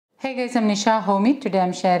Hey guys, I'm Nisa Homey. Today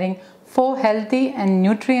I'm sharing 4 healthy and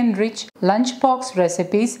nutrient-rich lunchbox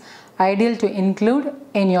recipes ideal to include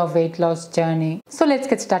in your weight loss journey. So let's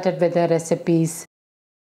get started with the recipes.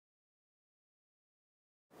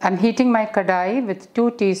 I'm heating my kadai with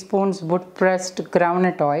 2 teaspoons wood-pressed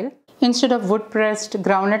groundnut oil. Instead of wood-pressed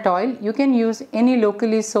groundnut oil, you can use any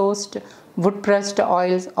locally sourced wood-pressed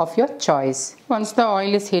oils of your choice. Once the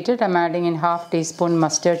oil is heated, I'm adding in half teaspoon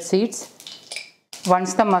mustard seeds.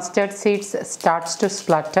 Once the mustard seeds starts to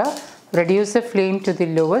splutter, reduce the flame to the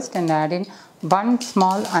lowest and add in 1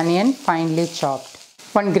 small onion finely chopped,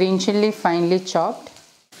 1 green chilli finely chopped,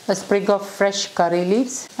 a sprig of fresh curry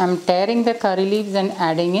leaves. I'm tearing the curry leaves and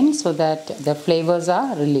adding in so that the flavors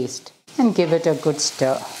are released, and give it a good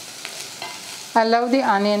stir. Allow the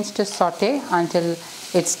onions to saute until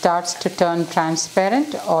it starts to turn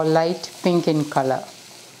transparent or light pink in color.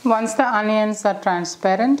 Once the onions are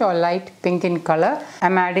transparent or light pink in color,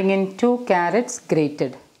 I'm adding in 2 carrots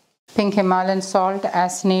grated. Pink Himalayan salt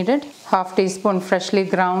as needed. Half teaspoon freshly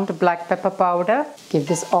ground black pepper powder. Give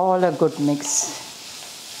this all a good mix.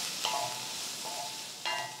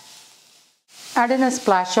 Add in a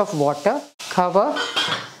splash of water. Cover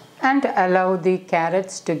and allow the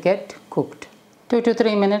carrots to get cooked. 2 to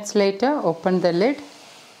 3 minutes later, open the lid.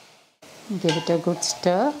 Give it a good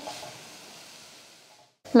stir.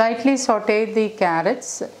 Lightly saute the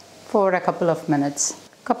carrots for a couple of minutes.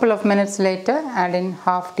 Couple of minutes later, add in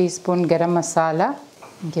half teaspoon garam masala.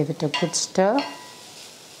 Give it a good stir.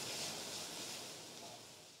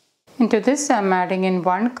 Into this, I am adding in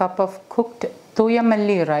 1 cup of cooked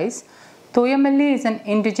thoyamalli rice. Thoyamalli is an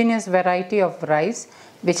indigenous variety of rice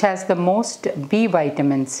which has the most B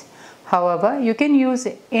vitamins. However, you can use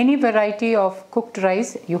any variety of cooked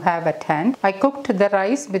rice you have at hand. I cooked the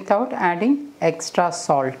rice without adding extra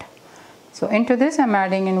salt. So into this I am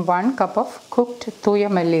adding in 1 cup of cooked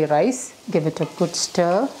thoyamalli rice. Give it a good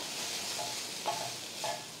stir.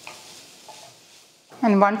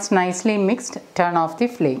 And once nicely mixed, turn off the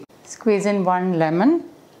flame. Squeeze in 1 lemon.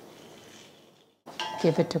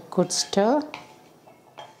 Give it a good stir.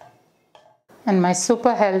 And my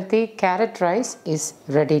super healthy carrot rice is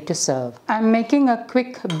ready to serve. I'm making a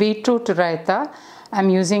quick beetroot raita.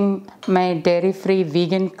 I'm using my dairy-free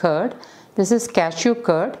vegan curd. This is cashew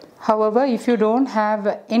curd. However, if you don't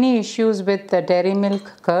have any issues with the dairy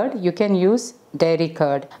milk curd, you can use dairy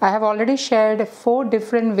curd. I have already shared 4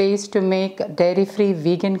 different ways to make dairy-free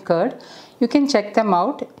vegan curd. You can check them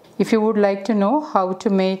out if you would like to know how to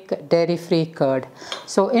make dairy-free curd.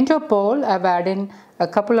 So into a bowl, I've added a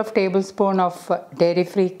couple of tablespoons of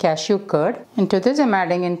dairy-free cashew curd. Into this, I'm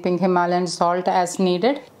adding in pink Himalayan salt as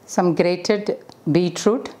needed, some grated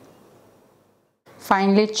beetroot,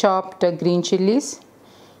 finely chopped green chilies.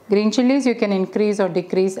 Green chilies you can increase or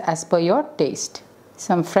decrease as per your taste.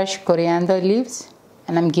 Some fresh coriander leaves,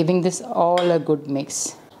 and I'm giving this all a good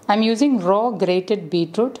mix. I'm using raw grated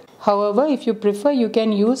beetroot. However, if you prefer, you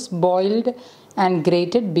can use boiled and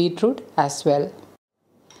grated beetroot as well.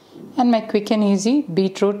 And my quick and easy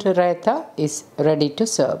beetroot raita is ready to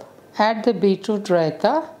serve. Add the beetroot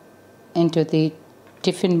raita into the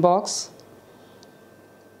tiffin box.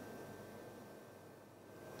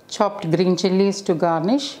 Chopped green chilies to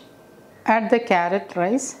garnish. Add the carrot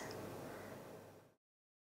rice.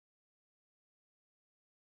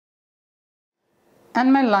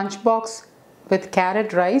 And my lunchbox with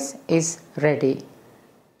carrot rice is ready.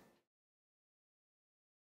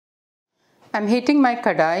 I'm heating my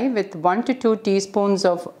kadai with 1 to 2 teaspoons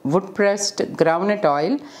of wood-pressed groundnut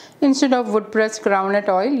oil. Instead of wood-pressed groundnut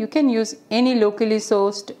oil, you can use any locally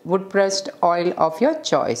sourced wood-pressed oil of your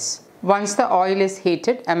choice. Once the oil is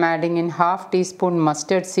heated, I'm adding in half teaspoon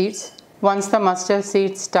mustard seeds. Once the mustard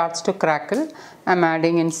seeds starts to crackle, I'm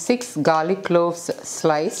adding in 6 garlic cloves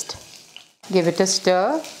sliced. Give it a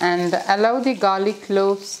stir and allow the garlic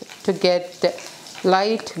cloves to get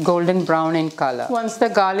light golden brown in color. Once the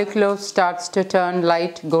garlic clove starts to turn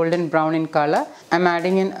light golden brown in color, I'm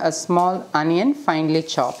adding in a small onion finely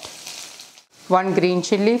chopped, 1 green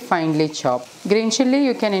chilli finely chopped. Green chilli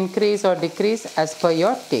you can increase or decrease as per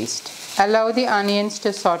your taste. Allow the onions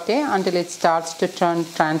to saute until it starts to turn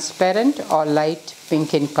transparent or light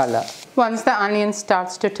pink in color. Once the onion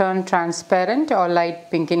starts to turn transparent or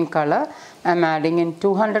light pink in color, I'm adding in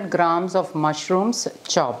 200 grams of mushrooms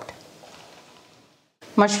chopped.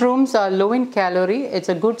 Mushrooms are low in calorie. It's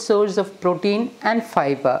a good source of protein and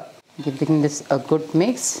fiber. Giving this a good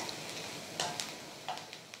mix.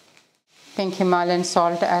 Pink Himalayan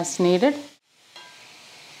salt as needed.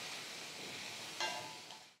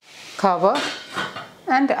 Cover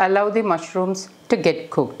and allow the mushrooms to get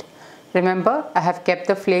cooked. Remember, I have kept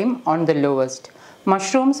the flame on the lowest.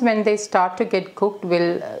 Mushrooms, when they start to get cooked,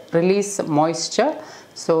 will release moisture,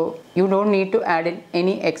 so you don't need to add in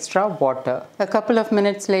any extra water. A couple of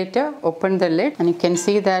minutes later, open the lid and you can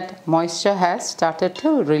see that moisture has started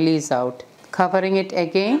to release out. Covering it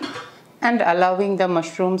again and allowing the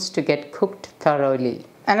mushrooms to get cooked thoroughly.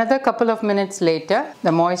 Another couple of minutes later,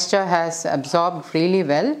 the moisture has absorbed really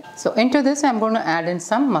well. So into this I'm going to add in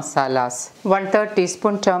some masalas. 1/3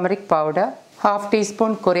 teaspoon turmeric powder, half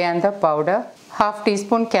teaspoon coriander powder, half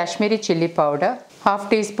teaspoon Kashmiri chili powder, half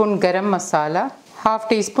teaspoon garam masala, half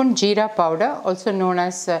teaspoon jeera powder, also known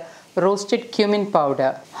as roasted cumin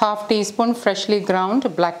powder, half teaspoon freshly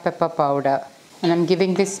ground black pepper powder. And I'm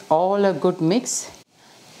giving this all a good mix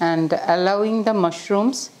and allowing the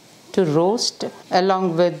mushrooms to roast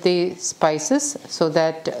along with the spices so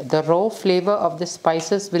that the raw flavor of the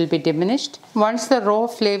spices will be diminished. Once the raw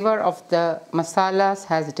flavor of the masalas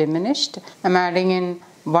has diminished, I'm adding in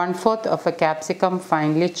 1/4 of a capsicum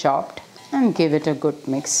finely chopped and give it a good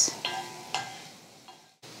mix.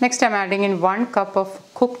 Next I'm adding in 1 cup of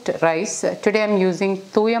cooked rice. Today I'm using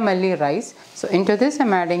thuyamalli rice. So into this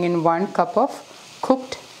I'm adding in 1 cup of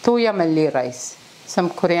cooked thuyamalli rice. Some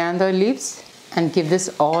coriander leaves and give this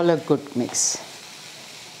all a good mix.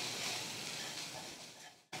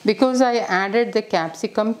 Because I added the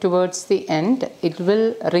capsicum towards the end, it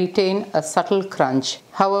will retain a subtle crunch.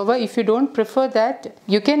 However, if you don't prefer that,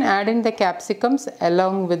 you can add in the capsicums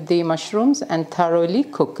along with the mushrooms and thoroughly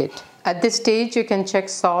cook it. At this stage, you can check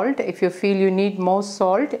salt. If you feel you need more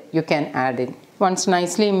salt, you can add in. Once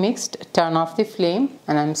nicely mixed, turn off the flame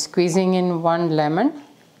and I'm squeezing in 1 lemon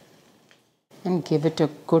and give it a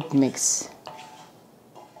good mix.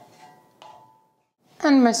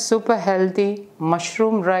 And my super healthy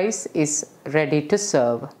mushroom rice is ready to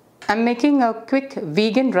serve. I'm making a quick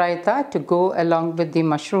vegan raita to go along with the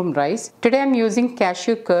mushroom rice. Today I'm using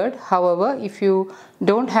cashew curd. However, if you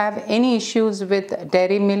don't have any issues with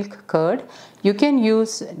dairy milk curd, you can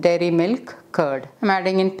use dairy milk curd. I'm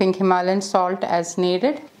adding in pink Himalayan salt as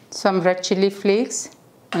needed, some red chili flakes,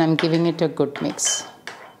 and I'm giving it a good mix.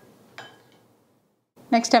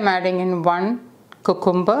 Next I'm adding in 1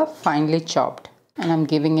 cucumber finely chopped. And I'm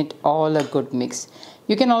giving it all a good mix.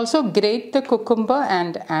 You can also grate the cucumber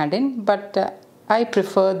and add in, but I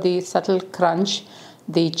prefer the subtle crunch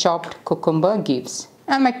the chopped cucumber gives.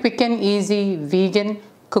 And my quick and easy vegan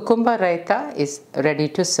cucumber raita is ready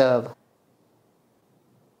to serve.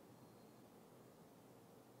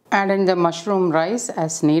 Add in the mushroom rice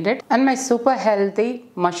as needed, and my super healthy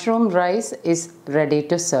mushroom rice is ready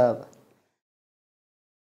to serve.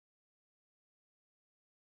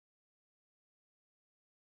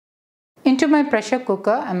 Into my pressure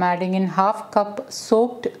cooker, I am adding in half cup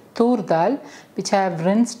soaked tur dal which I have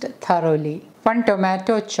rinsed thoroughly, 1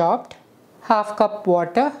 tomato chopped, half cup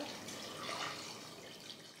water,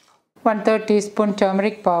 1/3 teaspoon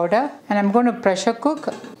turmeric powder, and I'm going to pressure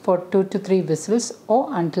cook for 2 to 3 whistles or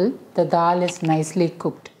until the dal is nicely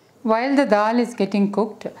cooked. While the dal is getting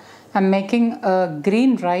cooked, I'm making a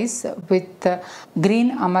green rice with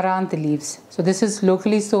green amaranth leaves. So this is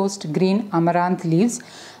locally sourced green amaranth leaves.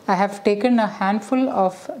 I have taken a handful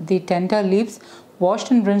of the tender leaves, washed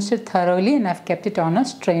and rinsed it thoroughly, and I've kept it on a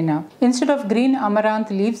strainer. Instead of green amaranth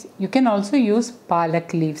leaves, you can also use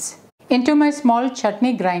palak leaves. Into my small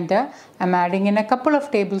chutney grinder, I'm adding in a couple of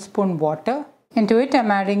tablespoon water. Into it,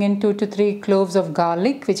 I'm adding in 2 to 3 cloves of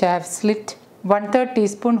garlic which I have slit, 1/3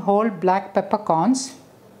 teaspoon whole black peppercorns,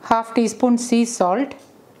 half teaspoon sea salt.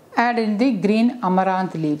 Add in the green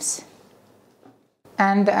amaranth leaves.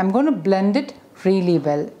 And I'm going to blend it really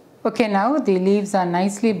well. Okay, now the leaves are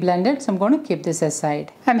nicely blended, so I'm going to keep this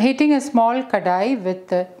aside. I'm heating a small kadai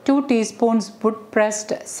with 2 teaspoons wood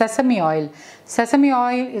pressed sesame oil. Sesame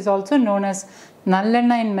oil is also known as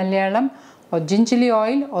nallenna in Malayalam, or gingerly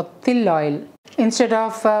oil or til oil. Instead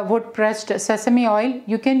of wood pressed sesame oil,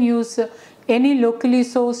 you can use any locally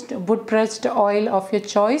sourced wood pressed oil of your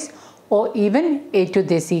choice, or even A2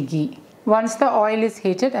 desi ghee. Once the oil is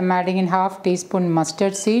heated, I'm adding in half teaspoon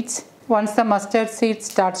mustard seeds. Once the mustard seed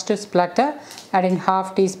starts to splutter, add in half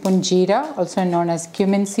teaspoon jeera, also known as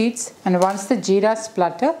cumin seeds. And once the jeera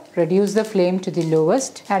splutter, reduce the flame to the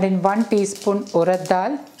lowest. Add in 1 teaspoon urad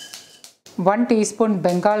dal, 1 teaspoon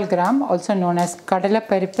Bengal gram, also known as kadala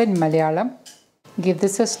parippu in Malayalam. Give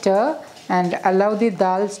this a stir and allow the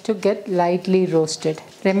dals to get lightly roasted.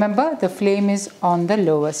 Remember, the flame is on the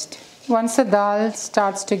lowest. Once the dal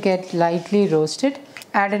starts to get lightly roasted,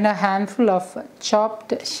 add in a handful of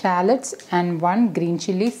chopped shallots and 1 green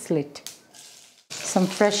chili slit. Some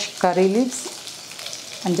fresh curry leaves.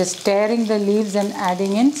 I'm just stirring the leaves and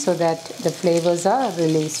adding in so that the flavors are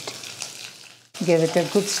released. Give it a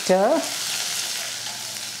good stir.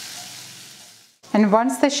 And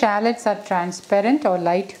once the shallots are transparent or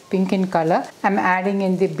light pink in color, I'm adding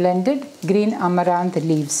in the blended green amaranth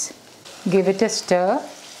leaves. Give it a stir,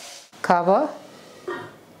 cover,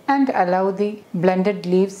 and allow the blended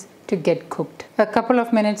leaves to get cooked. A couple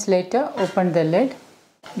of minutes later, open the lid,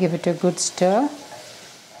 give it a good stir.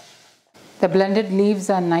 The blended leaves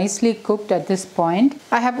are nicely cooked at this point.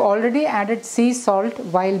 I have already added sea salt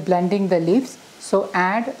while blending the leaves, so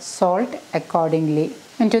add salt accordingly.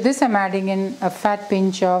 Into this I'm adding in a fat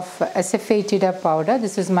pinch of asafoetida powder.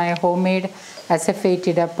 This is my homemade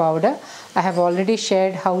asafoetida powder. I have already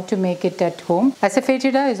shared how to make it at home.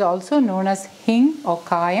 Asafoetida is also known as hing or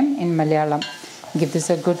kayam in Malayalam. Give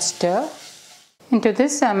this a good stir. Into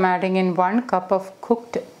this I'm adding in 1 cup of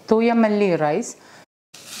cooked Bhindi rice.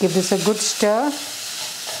 Give this a good stir.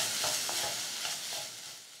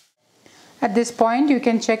 At this point you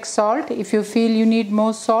can check salt. If you feel you need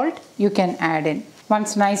more salt, you can add in.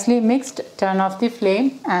 Once nicely mixed, turn off the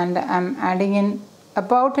flame and I'm adding in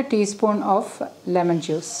about a teaspoon of lemon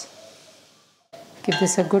juice. Give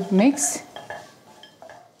this a good mix.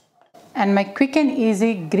 And my quick and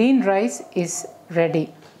easy green rice is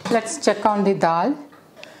ready. Let's check on the dal.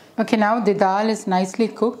 Okay, now the dal is nicely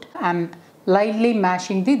cooked. I'm lightly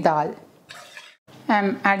mashing the dal.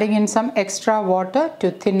 I'm adding in some extra water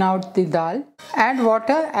to thin out the dal. Add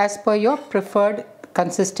water as per your preferred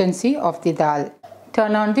consistency of the dal.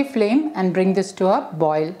 Turn on the flame and bring this to a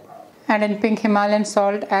boil. Add in pink Himalayan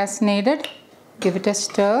salt as needed. Give it a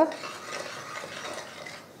stir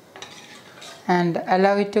and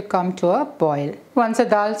allow it to come to a boil. Once the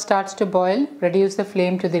dal starts to boil, reduce the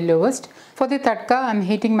flame to the lowest. For the tadka, I'm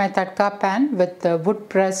heating my tadka pan with wood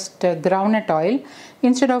pressed groundnut oil.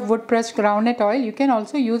 Instead of wood pressed groundnut oil, you can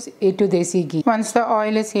also use A2 desi ghee. Once the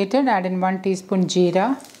oil is heated, add in 1 teaspoon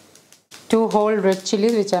jeera, 2 whole red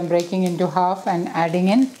chilies which I'm breaking into half and adding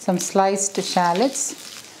in some sliced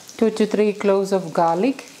shallots, 2 to 3 cloves of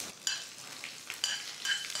garlic.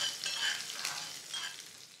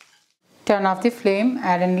 Turn off the flame,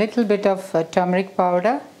 add in little bit of turmeric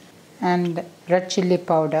powder and red chili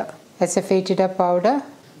powder, asafoetida powder.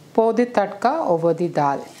 Pour the tadka over the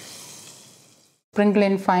dal. Sprinkle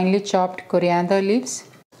in finely chopped coriander leaves.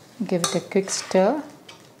 Give it a quick stir.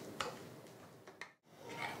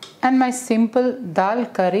 And my simple dal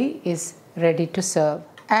curry is ready to serve.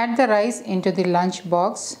 Add the rice into the lunch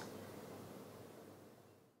box.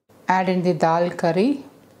 Add in the dal curry.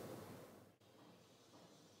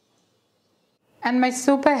 And my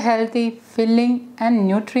super healthy, filling and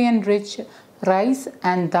nutrient rich rice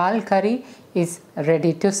and dal curry is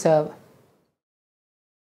ready to serve.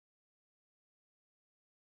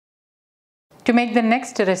 To make the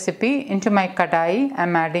next recipe, into my kadai, I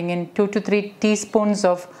am adding in 2 to 3 teaspoons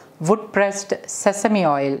of wood pressed sesame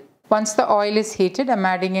oil. Once the oil is heated, I am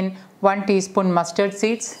adding in 1 teaspoon mustard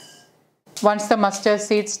seeds. Once the mustard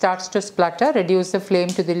seed starts to splutter, reduce the flame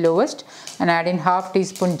to the lowest and add in half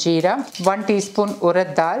teaspoon jeera, 1 teaspoon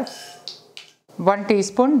urad dal, 1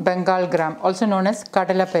 teaspoon Bengal gram, also known as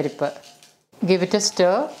kadala perippu. Give it a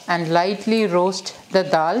stir and lightly roast the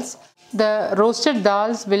dals. The roasted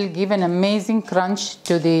dals will give an amazing crunch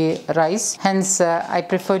to the rice, hence I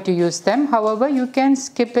prefer to use them. However, you can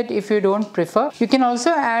skip it if you don't prefer. You can also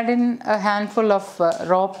add in a handful of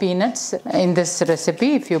raw peanuts in this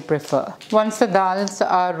recipe if you prefer. Once the dals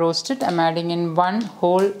are roasted, I'm adding in 1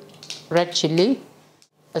 whole red chili,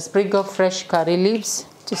 a sprig of fresh curry leaves.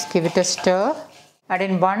 Just give it a stir. Add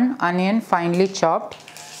in 1 onion finely chopped.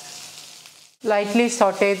 Lightly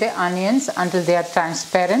saute the onions until they are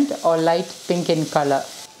transparent or light pink in color.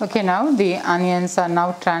 Okay, now the onions are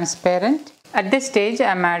now transparent. At this stage,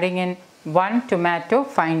 I am adding in 1 tomato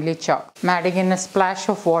finely chopped. I am adding in a splash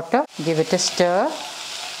of water. Give it a stir.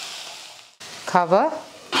 Cover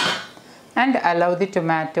and allow the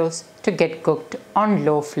tomatoes to get cooked on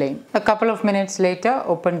low flame. A couple of minutes later,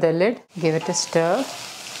 open the lid. Give it a stir.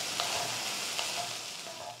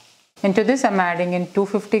 Into this, I am adding in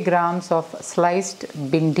 250 grams of sliced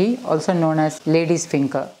bhindi, also known as lady's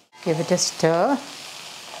finger. Give it a stir.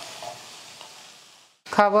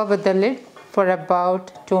 Cover with the lid for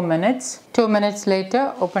about 2 minutes. 2 minutes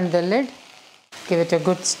later, open the lid. Give it a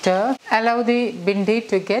good stir. Allow the bhindi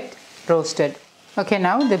to get roasted. Okay,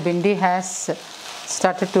 now the bhindi has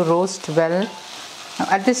started to roast well. Now,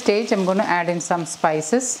 at this stage, I am going to add in some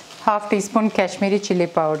spices. Half teaspoon Kashmiri chili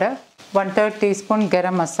powder, 1/3 teaspoon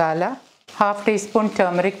garam masala, half teaspoon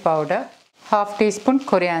turmeric powder, half teaspoon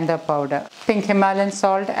coriander powder, pink Himalayan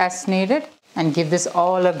salt as needed, and give this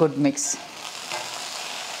all a good mix.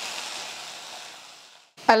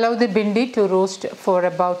 Allow the bhindi to roast for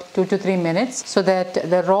about 2 to 3 minutes so that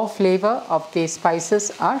the raw flavor of the spices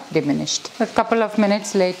are diminished. A couple of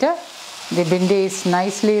minutes later, the bhindi is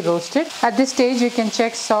nicely roasted. At this stage, you can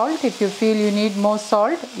check salt. If you feel you need more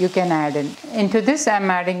salt, you can add in. Into this, I am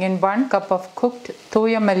adding in 1 cup of cooked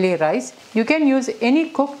thoyamalli rice. You can use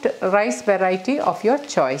any cooked rice variety of your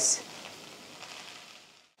choice.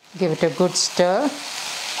 Give it a good stir.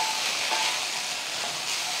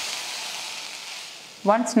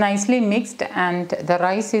 Once nicely mixed and the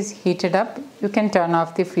rice is heated up, you can turn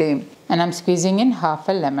off the flame. And I'm squeezing in half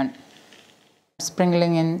a lemon.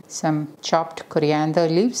 Sprinkling in some chopped coriander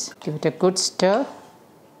leaves. Give it a good stir.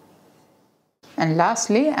 And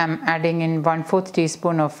lastly, I'm adding in 1/4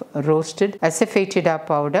 teaspoon of roasted asafoetida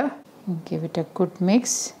powder. Give it a good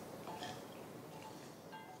mix.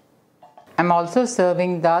 I'm also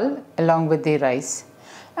serving dal along with the rice.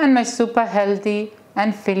 And my super healthy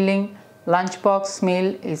and filling lunchbox meal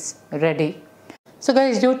is ready. So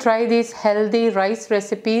guys, do try these healthy rice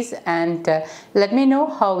recipes and let me know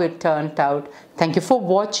how it turned out. Thank you for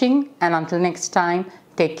watching, and until next time,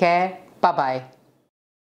 take care. Bye-bye.